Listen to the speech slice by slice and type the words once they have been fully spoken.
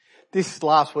this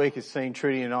last week has seen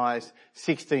Trudy and I's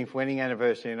 16th wedding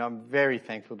anniversary, and I'm very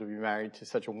thankful to be married to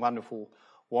such a wonderful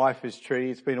wife as Trudy.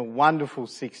 It's been a wonderful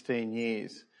 16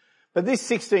 years. But this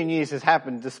 16 years has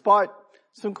happened despite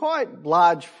some quite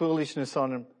large foolishness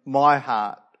on my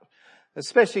heart,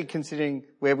 especially considering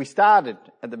where we started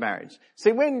at the marriage.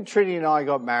 See, when Trudy and I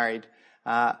got married,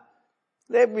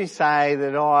 let me say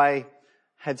that I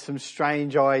had some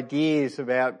strange ideas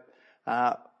about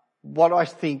what I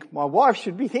think my wife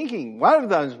should be thinking. One of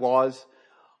those was,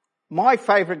 my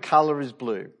favourite colour is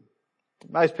blue.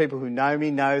 Most people who know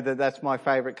me know that that's my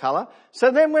favourite colour.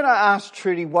 So then when I asked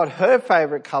Trudy what her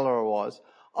favourite colour was,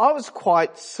 I was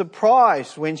quite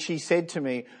surprised when she said to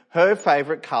me her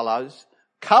favourite colours,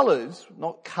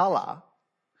 not colour,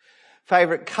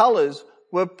 favourite colours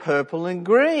were purple and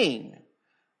green.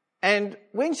 And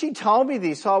when she told me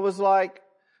this, I was like,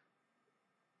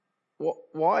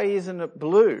 why isn't it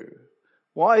blue?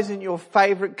 Why isn't your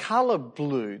favourite colour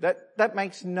blue? That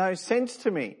makes no sense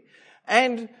to me.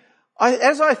 And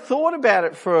as I thought about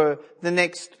it for the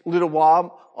next little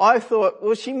while, I thought,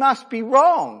 well, she must be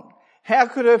wrong. How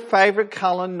could her favourite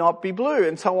colour not be blue?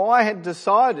 And so I had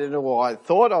decided, or I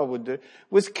thought I would do,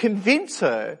 was convince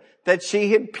her that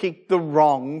she had picked the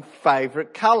wrong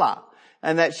favourite colour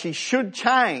and that she should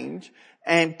change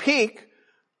and pick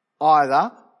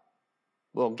either,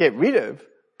 well, get rid of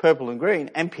purple and green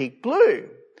and pick blue.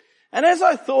 And as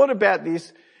I thought about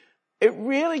this, it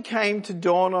really came to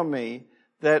dawn on me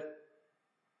that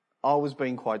I was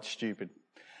being quite stupid,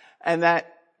 and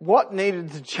that what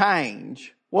needed to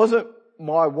change wasn't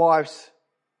my wife's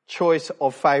choice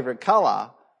of favourite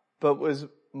colour, but was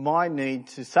my need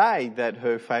to say that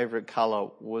her favourite colour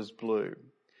was blue.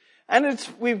 And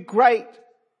it's with great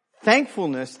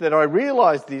thankfulness that I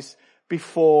realised this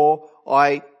before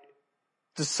I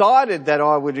decided that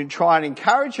I would try and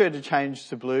encourage her to change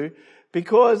to blue,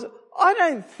 because I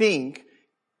don't think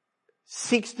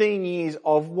 16 years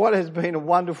of what has been a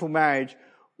wonderful marriage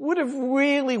would have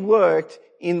really worked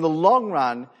in the long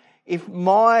run if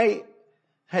my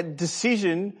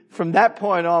decision from that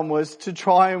point on was to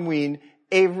try and win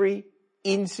every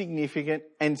insignificant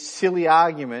and silly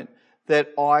argument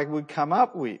that I would come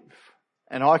up with.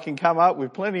 And I can come up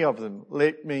with plenty of them,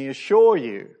 let me assure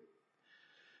you.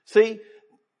 See,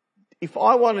 if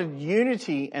I wanted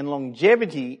unity and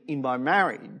longevity in my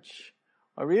marriage,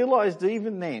 I realised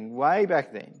even then, way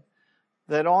back then,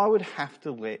 that I would have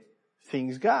to let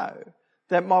things go.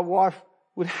 That my wife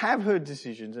would have her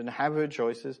decisions and have her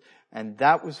choices, and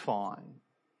that was fine.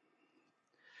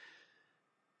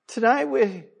 Today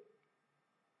we're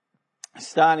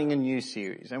starting a new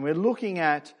series, and we're looking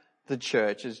at the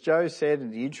church. As Joe said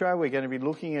in the intro, we're going to be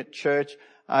looking at church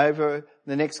over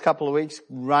the next couple of weeks,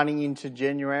 running into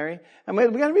January. And we're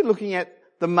going to be looking at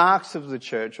the marks of the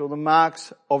church, or the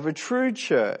marks of a true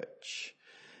church.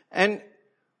 And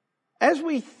as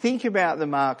we think about the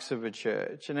marks of a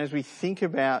church, and as we think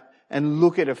about and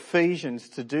look at Ephesians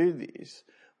to do this,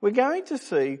 we're going to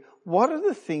see what are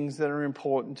the things that are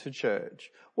important to church.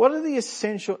 What are the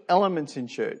essential elements in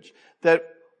church that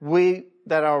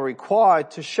are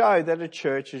required to show that a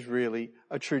church is really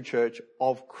a true church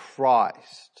of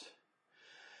Christ.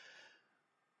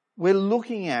 We're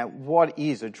looking at what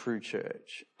is a true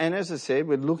church. And as I said,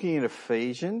 we're looking at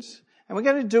Ephesians, and we're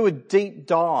going to do a deep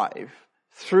dive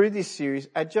through this series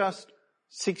at just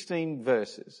 16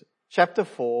 verses. Chapter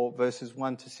 4, verses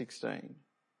 1 to 16.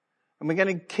 And we're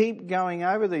going to keep going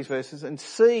over these verses and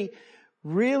see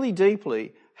really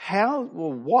deeply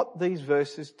what these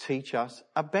verses teach us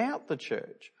about the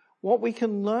church, what we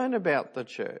can learn about the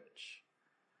church,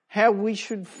 how we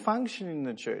should function in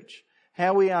the church,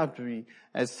 how we are to be,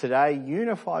 as today,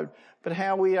 unified, but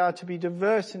how we are to be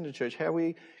diverse in the church, how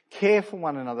we care for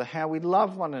one another, how we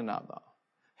love one another,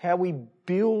 how we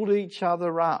build each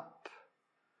other up.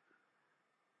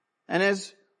 And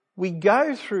as we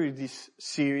go through this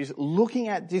series, looking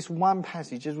at this one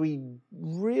passage, as we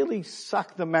really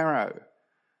suck the marrow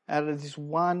out of this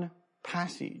one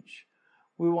passage,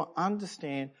 we will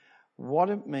understand what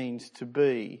it means to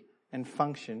be and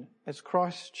function as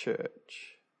Christ's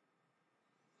church.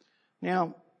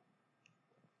 Now,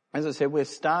 as I said, we're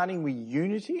starting with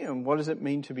unity, and what does it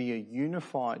mean to be a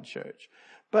unified church?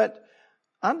 But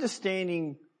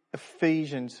understanding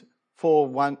Ephesians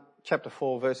chapter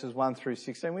 4, verses 1 through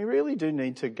 16, we really do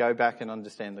need to go back and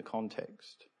understand the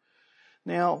context.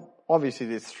 Now, obviously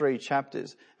there's 3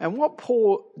 chapters, and what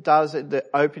Paul does at the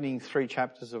opening 3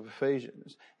 chapters of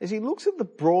Ephesians is he looks at the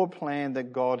broad plan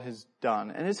that God has done,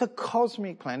 and it's a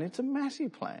cosmic plan, it's a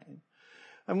massive plan,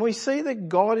 And we see that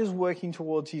God is working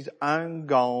towards his own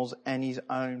goals and his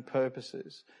own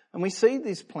purposes. And we see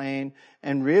this plan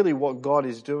and really what God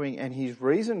is doing and his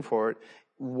reason for it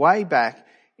way back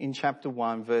in chapter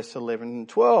 1, verse 11 and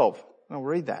 12. I'll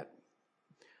read that.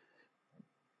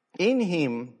 In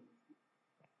him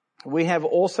we have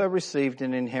also received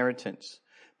an inheritance,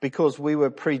 because we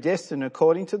were predestined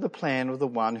according to the plan of the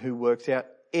one who works out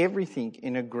everything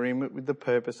in agreement with the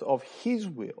purpose of his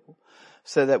will,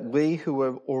 so that we who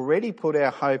have already put our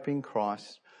hope in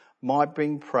Christ might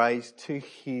bring praise to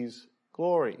his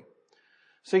glory.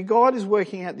 So God is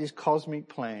working out this cosmic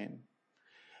plan,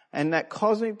 and that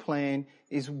cosmic plan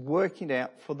is working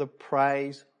out for the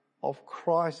praise of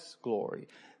Christ's glory.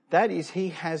 That is, he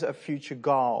has a future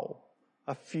goal,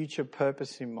 a future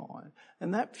purpose in mind,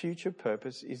 and that future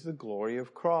purpose is the glory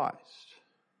of Christ.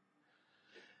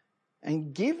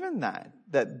 And given that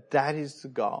is the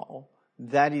goal,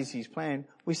 that is his plan,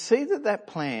 we see that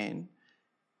plan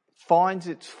finds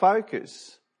its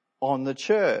focus on the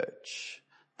church.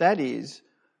 That is,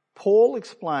 Paul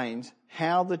explains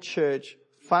how the church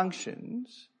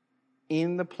functions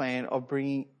in the plan of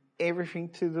bringing everything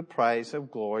to the praise of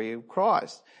glory of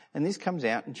Christ. And this comes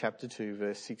out in chapter 2,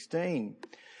 verse 16.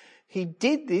 He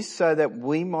did this so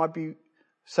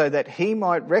that he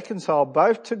might reconcile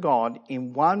both to God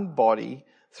in one body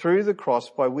through the cross,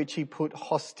 by which he put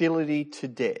hostility to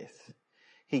death.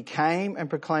 He came and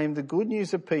proclaimed the good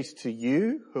news of peace to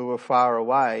you who were far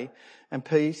away, and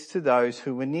peace to those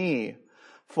who were near.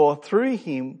 For through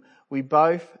him we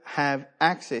both have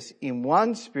access in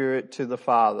one Spirit to the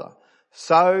Father.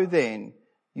 So then,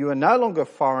 you are no longer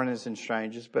foreigners and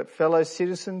strangers, but fellow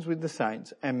citizens with the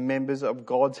saints and members of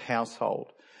God's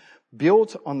household,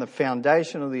 built on the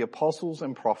foundation of the apostles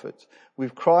and prophets,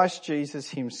 with Christ Jesus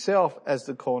himself as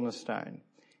the cornerstone.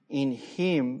 In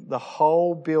him, the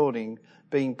whole building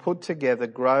being put together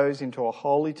grows into a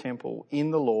holy temple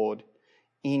in the Lord.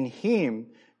 In him,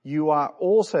 you are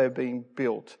also being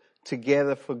built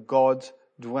together for God's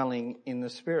dwelling in the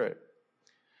Spirit.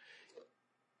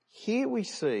 Here we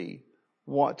see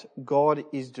what God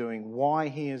is doing, why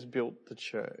he has built the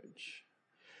church.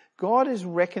 God is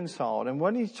reconciled, and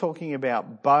when he's talking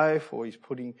about both, or he's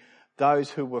putting those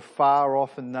who were far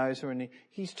off and those who are near,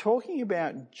 he's talking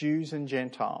about Jews and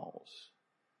Gentiles.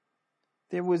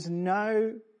 There was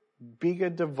no bigger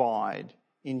divide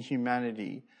in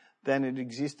humanity than it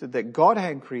existed that God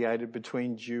had created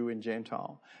between Jew and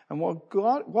Gentile. And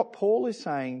what Paul is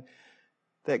saying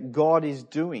that God is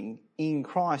doing in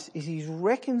Christ is he's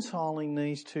reconciling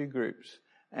these two groups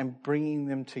and bringing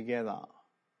them together.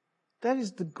 That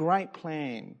is the great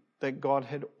plan that God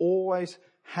had always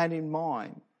had in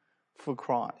mind for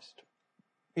Christ,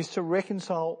 is to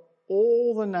reconcile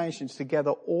all the nations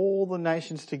together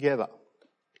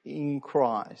in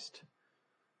Christ.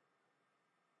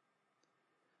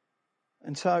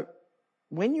 And so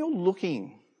when you're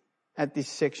looking at this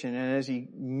section, and as he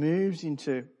moves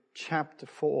into chapter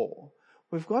 4,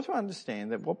 we've got to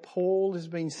understand that what Paul has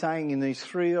been saying in these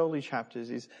 3 early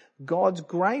chapters is God's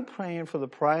great plan for the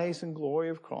praise and glory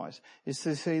of Christ is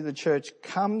to see the church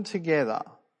come together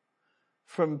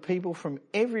from people from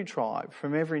every tribe,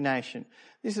 from every nation.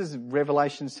 This is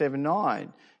Revelation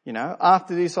 7:9.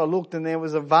 After this I looked, and there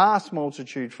was a vast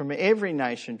multitude from every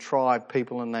nation, tribe,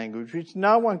 people and language, which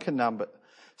no one can number,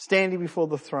 standing before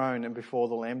the throne and before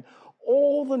the Lamb.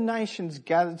 All the nations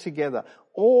gathered together,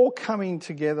 all coming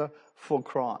together for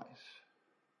Christ.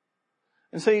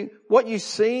 And see, what you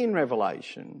see in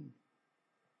Revelation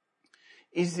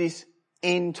is this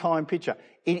end time picture.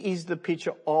 It is the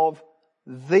picture of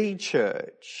the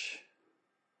church.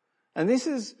 And this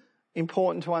is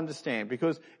important to understand,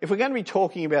 because if we're going to be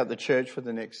talking about the church for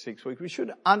the next 6 weeks, we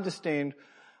should understand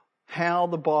how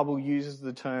the Bible uses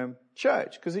the term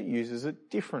church, because it uses it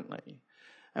differently.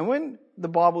 And when the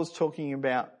Bible is talking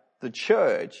about the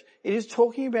church, it is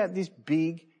talking about this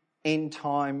big end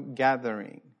time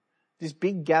gathering. This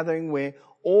big gathering where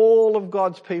all of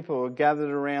God's people are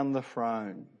gathered around the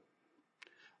throne.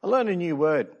 I learned a new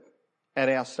word at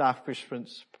our staff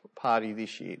Christmas party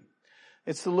this year.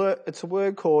 It's a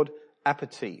word called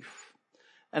aperitif.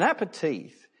 An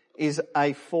aperitif is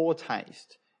a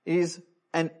foretaste. It is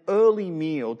an early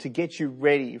meal to get you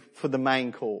ready for the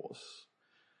main course.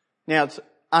 Now, it's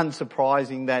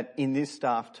unsurprising that in this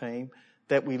staff team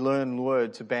that we learn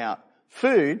words about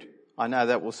food. I know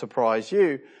that will surprise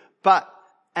you, but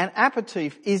an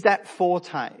aperitif is that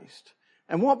foretaste.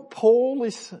 And what Paul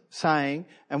is saying,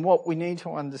 and what we need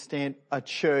to understand a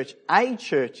church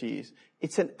is,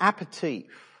 it's an aperitif.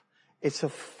 It's a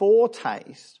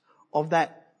foretaste of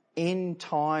that end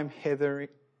time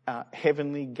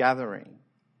heavenly gathering.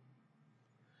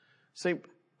 See,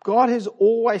 God has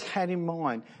always had in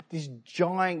mind this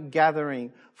giant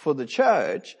gathering for the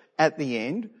church at the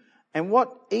end, and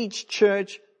what each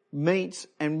church meets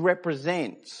and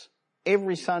represents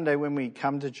every Sunday when we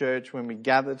come to church, when we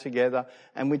gather together,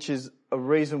 and which is a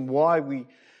reason why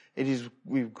it is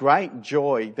with great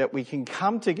joy that we can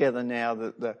come together now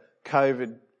that the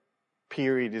COVID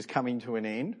period is coming to an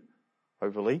end,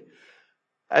 hopefully,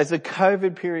 as the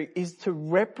COVID period is to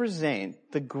represent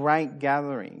the great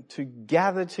gathering, to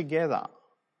gather together.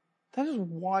 That is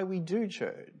why we do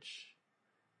church.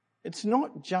 It's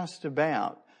not just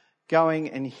about going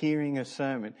and hearing a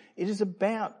sermon. It is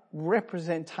about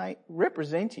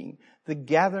representing the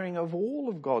gathering of all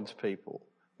of God's people,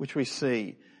 which we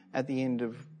see at the end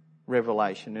of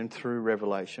Revelation and through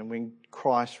Revelation when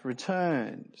Christ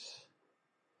returns.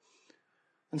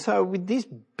 And so with this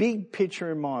big picture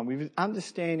in mind, with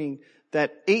understanding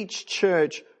that each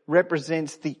church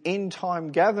represents the end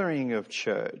time gathering of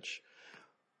church,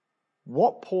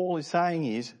 what Paul is saying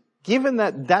is, given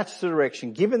that that's the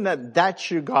direction, given that that's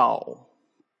your goal,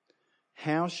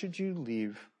 how should you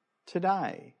live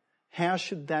today? How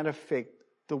should that affect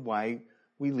the way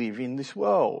we live in this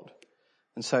world?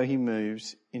 And so he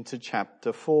moves into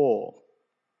chapter 4.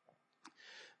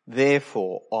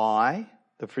 Therefore, I,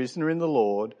 the prisoner in the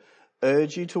Lord,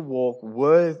 urge you to walk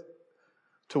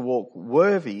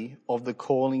worthy of the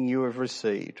calling you have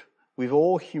received, with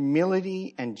all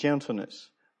humility and gentleness,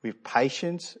 with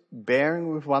patience,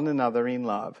 bearing with one another in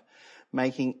love,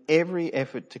 making every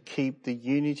effort to keep the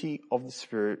unity of the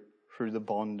Spirit through the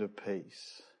bond of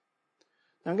peace.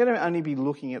 Now I'm going to only be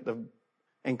looking at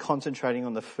and concentrating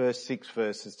on the first 6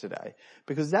 verses today,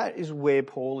 because that is where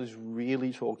Paul is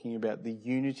really talking about the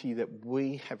unity that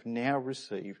we have now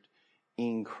received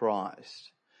in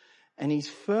Christ. And his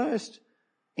first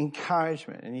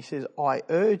encouragement, and he says, I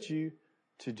urge you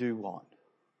to do what?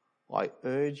 I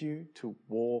urge you to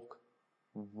walk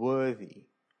worthy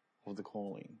of the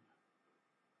calling.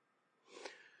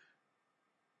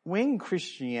 When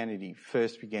Christianity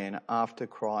first began after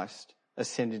Christ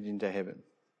ascended into heaven,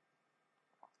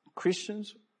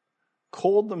 Christians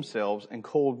called themselves and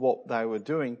called what they were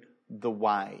doing the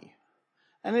way.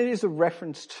 And it is a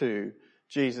reference to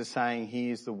Jesus saying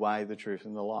he is the way, the truth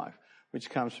and the life, which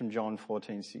comes from John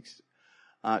 14:6.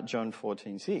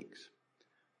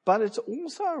 But it's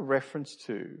also a reference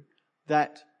to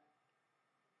that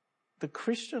the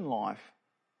Christian life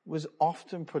was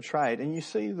often portrayed, and you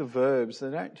see the verbs,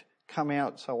 they don't come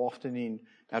out so often in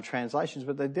our translations,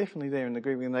 but they're definitely there in the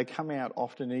Greek, and they come out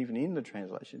often even in the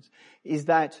translations, is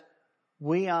that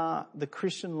the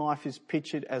Christian life is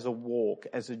pictured as a walk,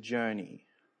 as a journey.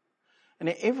 And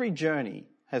every journey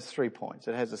has 3 points.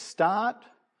 It has a start,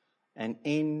 an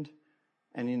end,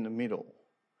 and in the middle.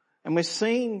 And we're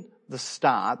seeing the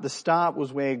start. The start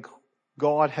was where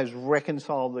God has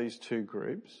reconciled these two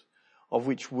groups, of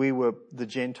which we were the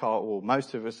Gentile, or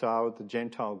most of us are the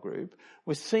Gentile group.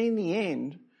 We're seeing the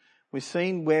end. We're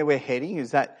seeing where we're heading,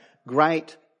 is that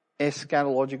great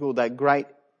eschatological, that great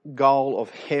goal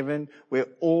of heaven where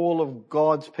all of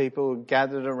God's people are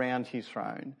gathered around his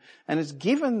throne. And it's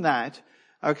given that,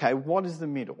 okay, what is the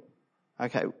middle?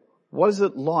 Okay, what is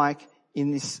it like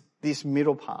in this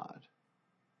middle part?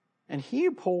 And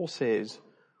here Paul says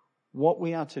what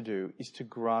we are to do is to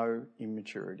grow in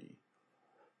maturity.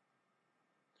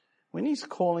 When he's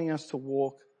calling us to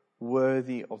walk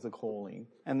worthy of the calling,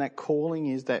 and that calling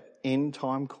is that end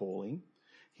time calling,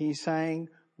 he's saying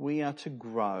we are to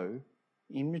grow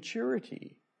in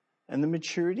maturity. And the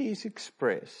maturity is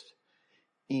expressed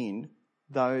in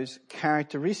those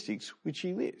characteristics which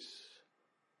he lists: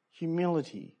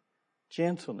 humility,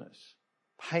 gentleness,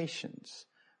 patience,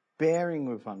 bearing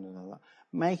with one another,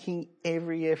 making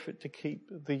every effort to keep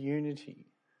the unity.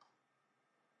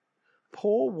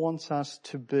 Paul wants us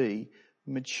to be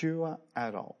mature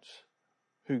adults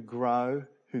who grow,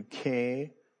 who care,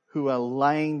 who are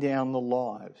laying down the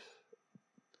lives,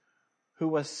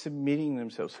 who are submitting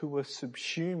themselves, who are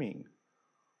subsuming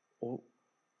or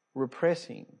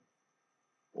repressing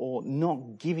or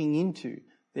not giving into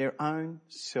their own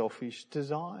selfish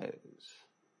desires.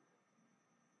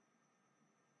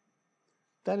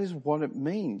 That is what it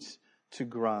means to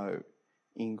grow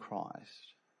in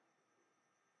Christ.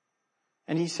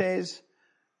 And he says,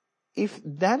 if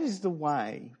that is the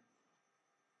way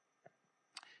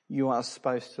you are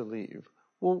supposed to live,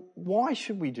 well, why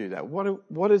should we do that?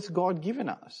 What has God given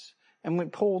us? And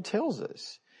when Paul tells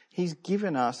us, he's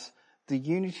given us the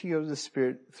unity of the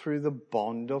Spirit through the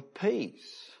bond of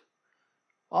peace.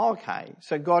 Okay,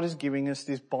 so God is giving us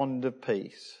this bond of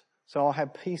peace. So I'll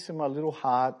have peace in my little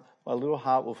heart. My little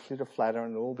heart will flitter flatter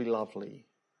and it will be lovely.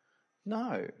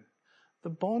 No. The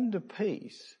bond of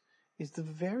peace is the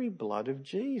very blood of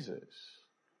Jesus.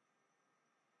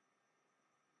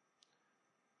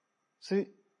 See,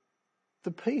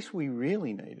 the peace we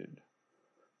really needed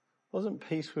wasn't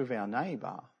peace with our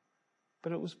neighbour,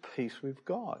 but it was peace with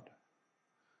God.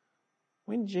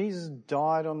 When Jesus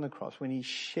died on the cross, when he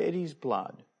shed his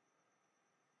blood,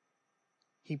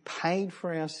 he paid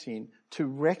for our sin to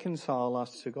reconcile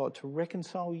us to God, to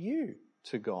reconcile you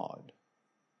to God.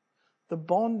 The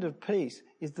bond of peace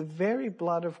is the very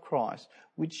blood of Christ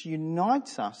which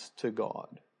unites us to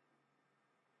God,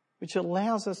 which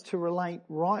allows us to relate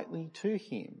rightly to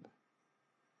him.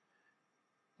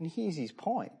 And here's his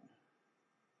point.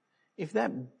 If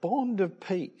that bond of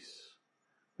peace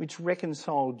which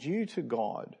reconciled you to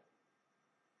God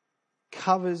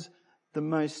covers the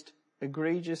most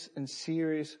egregious and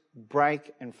serious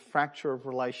break and fracture of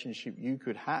relationship you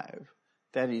could have,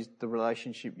 that is the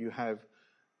relationship you have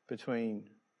between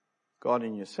God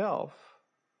and yourself,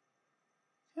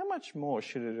 how much more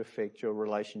should it affect your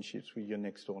relationships with your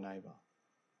next door neighbour,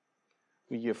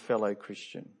 with your fellow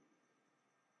Christian?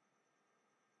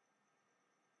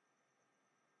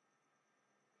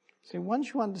 See,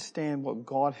 once you understand what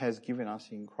God has given us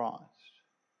in Christ,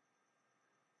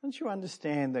 once you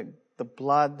understand that the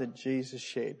blood that Jesus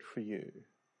shed for you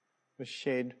was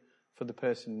shed for the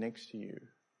person next to you,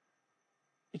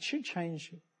 it should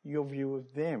change your view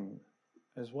of them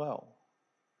as well.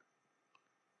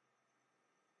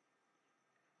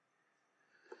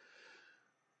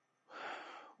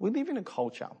 We live in a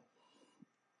culture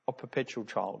of perpetual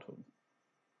childhood.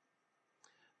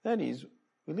 That is,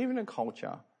 we live in a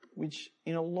culture which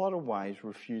in a lot of ways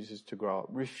refuses to grow up,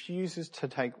 refuses to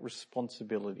take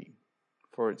responsibility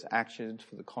for its actions,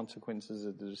 for the consequences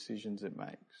of the decisions it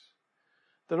makes.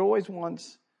 That always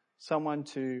wants someone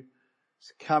to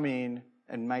come in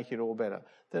and make it all better.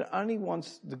 That only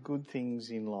wants the good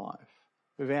things in life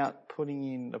without putting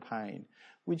in the pain,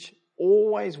 which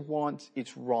always wants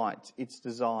its rights, its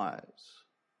desires.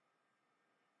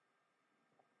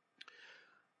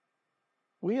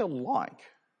 We are like,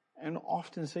 and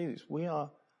often see this, we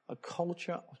are a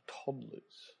culture of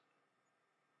toddlers.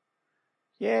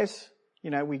 Yes,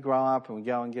 we grow up and we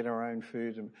go and get our own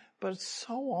food, but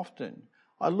so often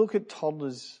I look at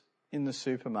toddlers in the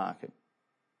supermarket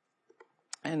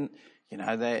and,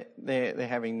 they're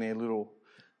having their little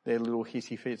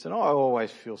hissy fits, and I always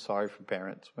feel sorry for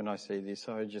parents when I see this.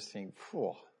 I just think,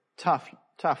 tough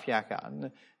yakka.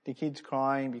 And the kid's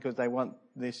crying because they want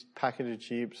this packet of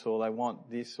chips or they want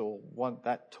this or want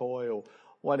that toy or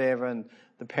whatever, and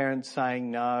the parent's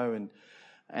saying no,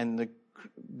 and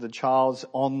the child's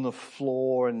on the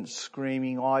floor and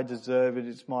screaming, I deserve it,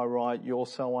 it's my right, you're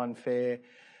so unfair.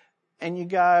 And you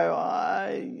go,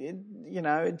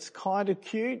 it's kind of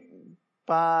cute,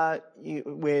 but it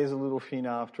wears a little thin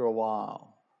after a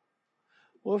while.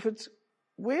 Well, if it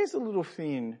wears a little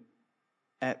thin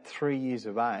at 3 years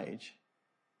of age,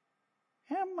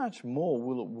 how much more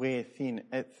will it wear thin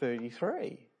at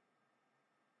 33?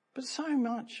 But so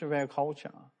much of our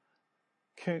culture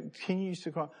continues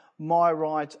to cry, my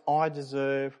rights, I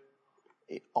deserve,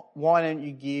 why don't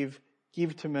you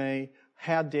give to me,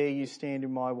 how dare you stand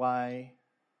in my way?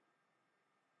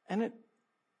 And it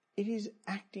is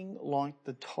acting like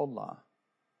the toddler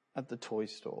at the toy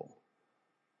store.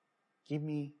 Give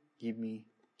me, give me,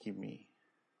 give me.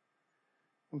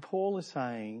 And Paul is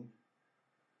saying,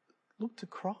 look to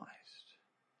Christ.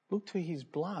 Look to his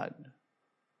blood.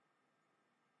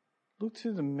 Look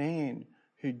to the man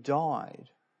who died,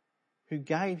 who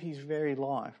gave his very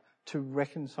life to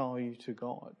reconcile you to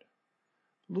God.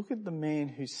 Look at the man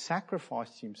who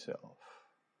sacrificed himself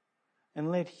and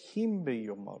let him be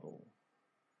your model.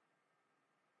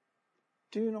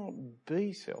 Do not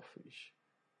be selfish.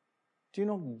 Do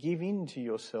not give in to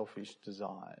your selfish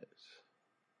desires.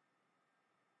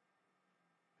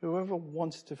 Whoever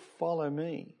wants to follow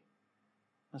me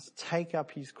must take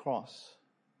up his cross,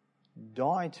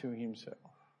 die to himself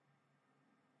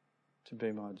to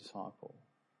be my disciple.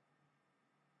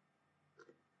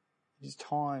 It is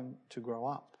time to grow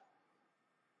up.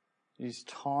 It is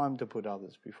time to put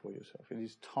others before yourself. It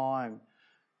is time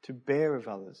to bear with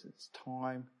others. It's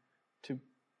time to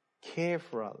care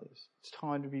for others. It's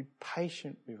time to be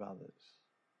patient with others.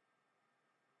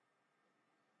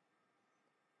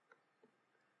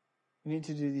 We need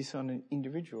to do this on an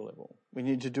individual level. We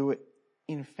need to do it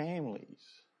in families.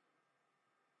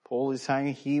 Paul is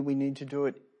saying here we need to do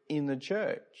it in the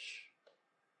church.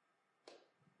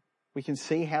 We can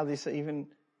see how this even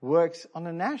works on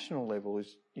a national level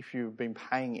if you've been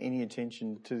paying any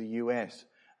attention to the US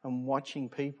and watching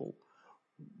people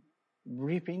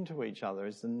rip into each other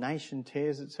as the nation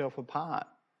tears itself apart,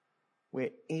 where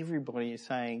everybody is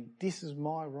saying, this is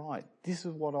my right, this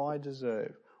is what I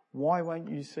deserve, why won't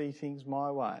you see things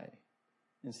my way?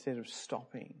 Instead of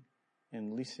stopping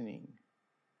and listening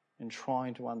and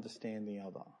trying to understand the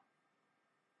other.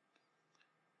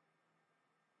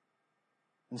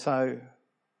 And so,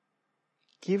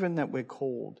 given that we're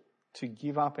called to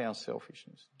give up our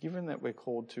selfishness, given that we're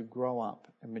called to grow up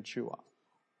and mature,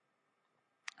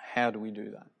 how do we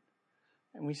do that?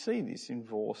 And we see this in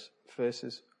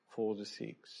verses 4 to 6.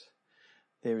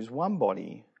 There is one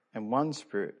body and one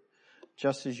Spirit,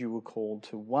 just as you were called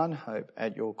to one hope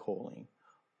at your calling,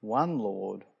 one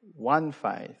Lord, one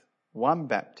faith, one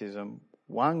baptism,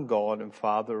 one God and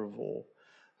Father of all,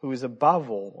 who is above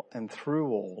all and through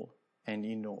all and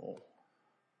in all.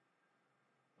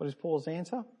 What is Paul's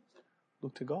answer?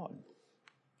 Look to God.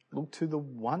 Look to the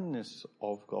oneness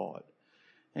of God.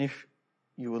 And if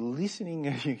you were listening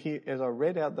as I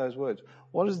read out those words,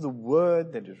 what is the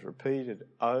word that is repeated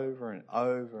over and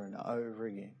over and over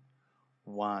again?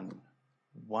 One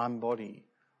body,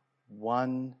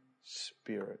 one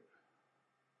Spirit.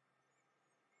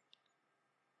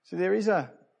 So there is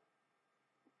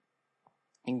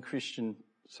in Christian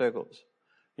circles,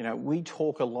 we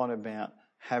talk a lot about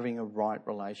having a right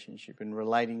relationship and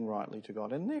relating rightly to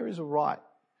God. And there is a right,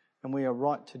 and we are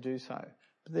right to do so.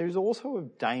 But there is also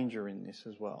a danger in this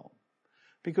as well.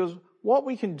 Because what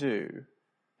we can do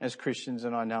as Christians,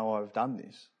 and I know I've done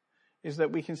this, is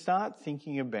that we can start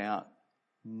thinking about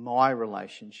my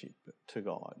relationship to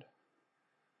God.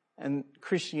 And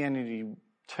Christianity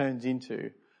turns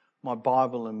into my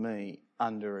Bible and me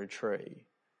under a tree.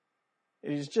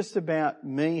 It is just about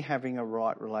me having a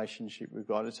right relationship with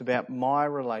God. It's about my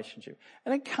relationship.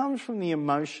 And it comes from the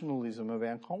emotionalism of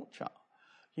our culture.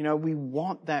 We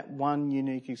want that one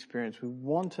unique experience. We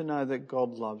want to know that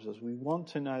God loves us. We want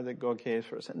to know that God cares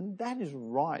for us. And that is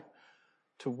right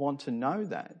to want to know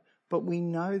that. But we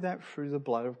know that through the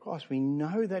blood of Christ. We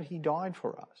know that He died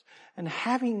for us. And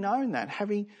having known that,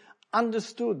 having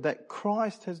understood that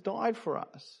Christ has died for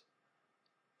us,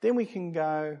 then we can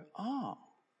go,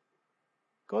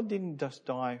 God didn't just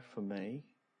die for me.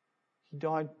 He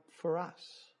died for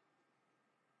us.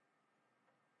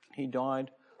 He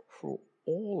died for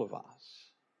all of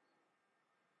us.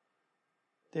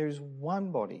 There is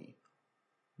one body,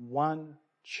 one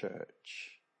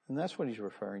church. And that's what he's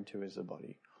referring to as the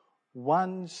body.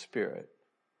 One Spirit.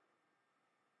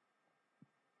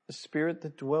 The Spirit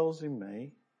that dwells in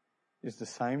me is the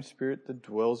same Spirit that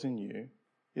dwells in you,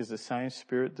 is the same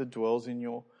Spirit that dwells in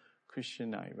your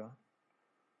Christian neighbour.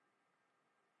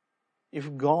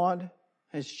 If God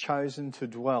has chosen to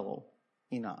dwell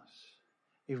in us,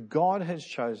 if God has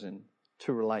chosen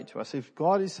to relate to us, if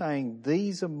God is saying,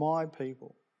 these are my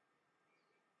people,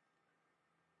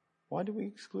 why do we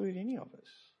exclude any of us?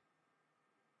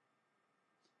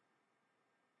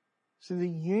 So the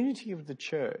unity of the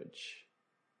church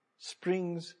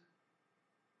springs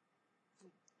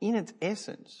in its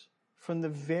essence from the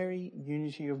very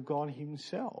unity of God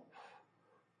Himself.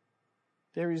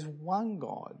 There is one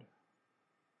God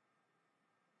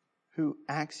who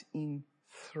acts in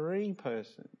three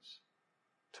persons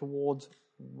towards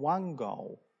one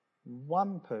goal,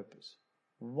 one purpose,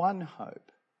 one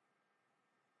hope,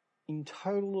 in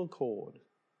total accord.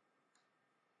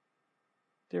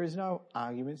 There is no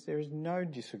arguments, there is no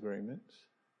disagreements.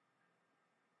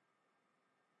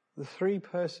 The three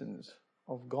persons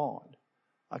of God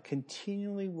are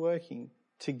continually working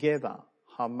together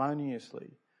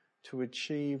harmoniously to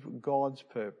achieve God's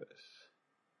purpose.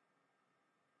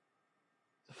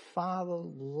 The Father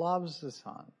loves the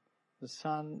Son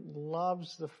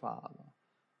loves the Father,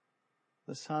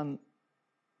 the Son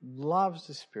loves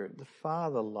the Spirit, the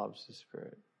Father loves the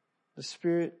Spirit. The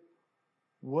Spirit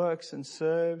works and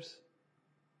serves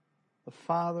the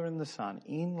Father and the Son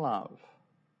in love,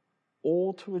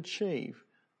 all to achieve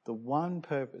the one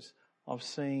purpose of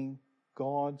seeing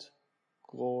God's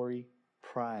glory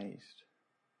praised,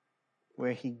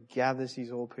 where He gathers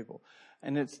His all people.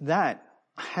 And it's that,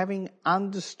 having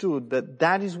understood that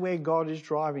that is where God is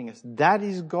driving us, that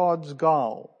is God's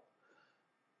goal,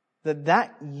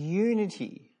 that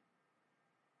unity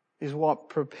is what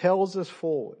propels us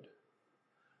forward,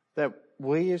 that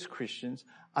we as Christians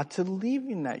are to live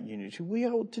in that unity. We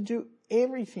are to do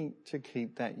everything to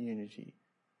keep that unity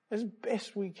as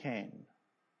best we can.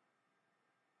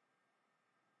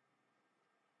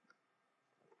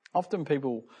 Often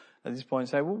people at this point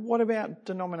say, well, what about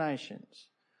denominations?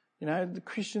 The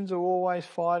Christians are always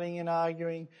fighting and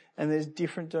arguing, and there's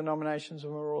different denominations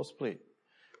and we're all split.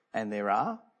 And there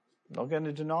are. I'm not going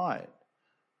to deny it.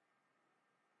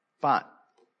 But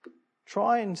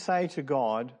try and say to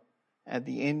God at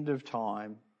the end of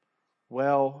time,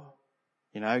 well,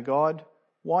 God,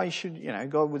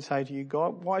 God would say to you,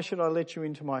 God, why should I let you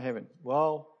into my heaven?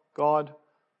 Well, God,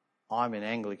 I'm an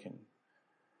Anglican.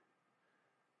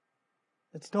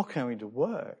 It's not going to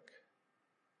work.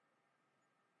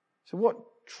 So what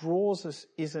draws us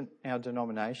isn't our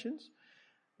denominations.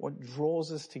 What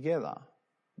draws us together,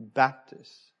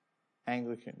 Baptist,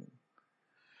 Anglican,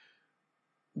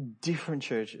 different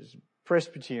churches,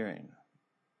 Presbyterian,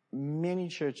 many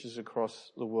churches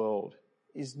across the world,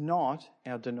 is not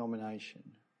our denomination.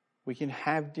 We can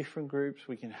have different groups,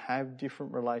 we can have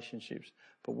different relationships,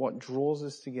 but what draws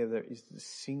us together is the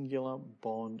singular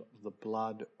bond of the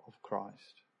blood of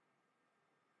Christ.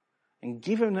 And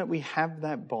given that we have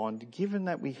that bond, given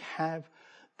that we have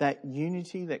that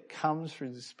unity that comes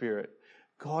through the Spirit,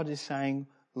 God is saying,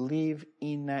 live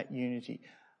in that unity.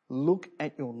 Look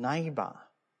at your neighbour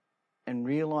and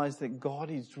realise that God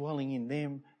is dwelling in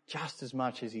them just as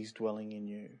much as He's dwelling in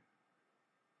you.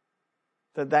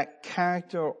 That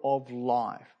character of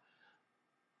life,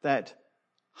 that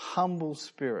humble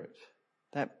spirit,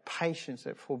 that patience,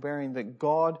 that forbearing that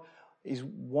God is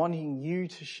wanting you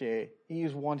to share, He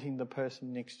is wanting the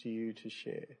person next to you to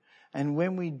share. And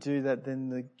when we do that, then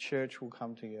the church will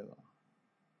come together.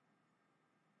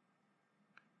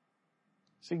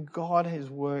 See, God has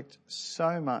worked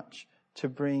so much to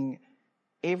bring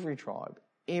every tribe,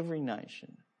 every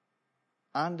nation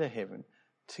under heaven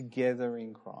together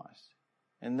in Christ.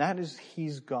 And that is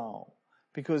His goal.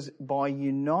 Because by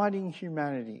uniting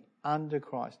humanity under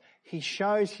Christ, He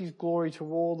shows His glory to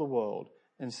all the world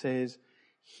and says,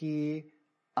 here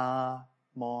are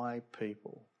my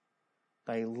people.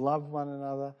 They love one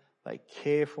another. They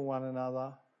care for one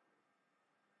another.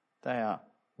 They are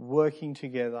working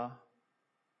together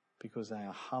because they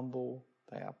are humble,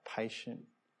 they are patient,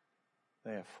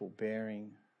 they are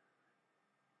forbearing.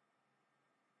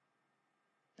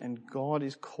 And God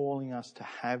is calling us to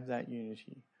have that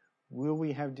unity. Will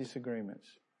we have disagreements?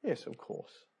 Yes, of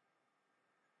course.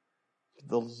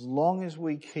 But as long as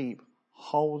we keep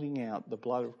holding out the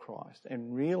blood of Christ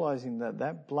and realizing that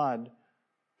that blood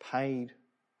paid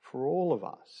for all of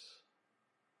us,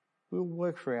 we'll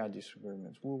work through our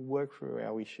disagreements. We'll work through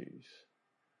our issues.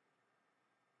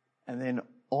 And then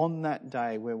on that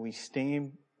day where we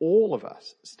stand, all of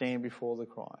us stand before the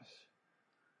Christ,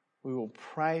 we will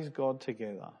praise God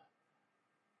together.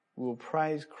 We will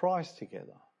praise Christ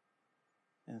together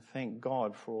and thank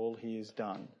God for all He has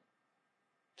done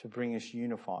to bring us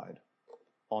unified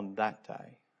on that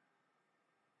day.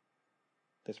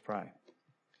 Let's pray.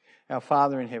 Our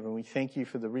Father in heaven, we thank You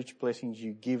for the rich blessings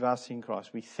You give us in Christ.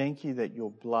 We thank You that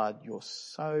Your blood, Your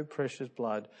so precious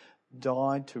blood,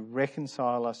 died to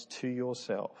reconcile us to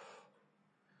Yourself.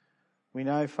 We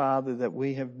know, Father, that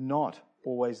we have not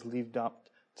always lived up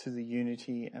to the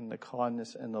unity and the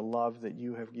kindness and the love that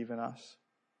You have given us.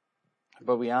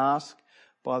 But we ask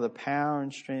by the power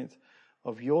and strength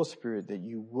of Your Spirit that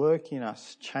You work in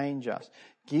us, change us,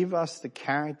 give us the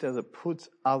character that puts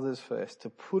others first, to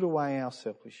put away our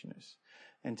selfishness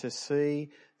and to see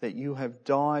that You have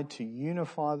died to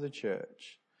unify the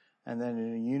church, and that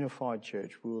in a unified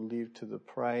church we will live to the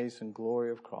praise and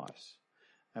glory of Christ.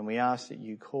 And we ask that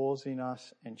You cause in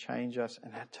us and change us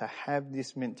and to have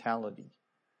this mentality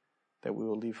that we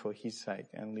will live for His sake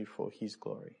and live for His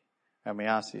glory. And we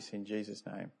ask this in Jesus'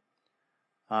 name.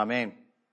 Amen.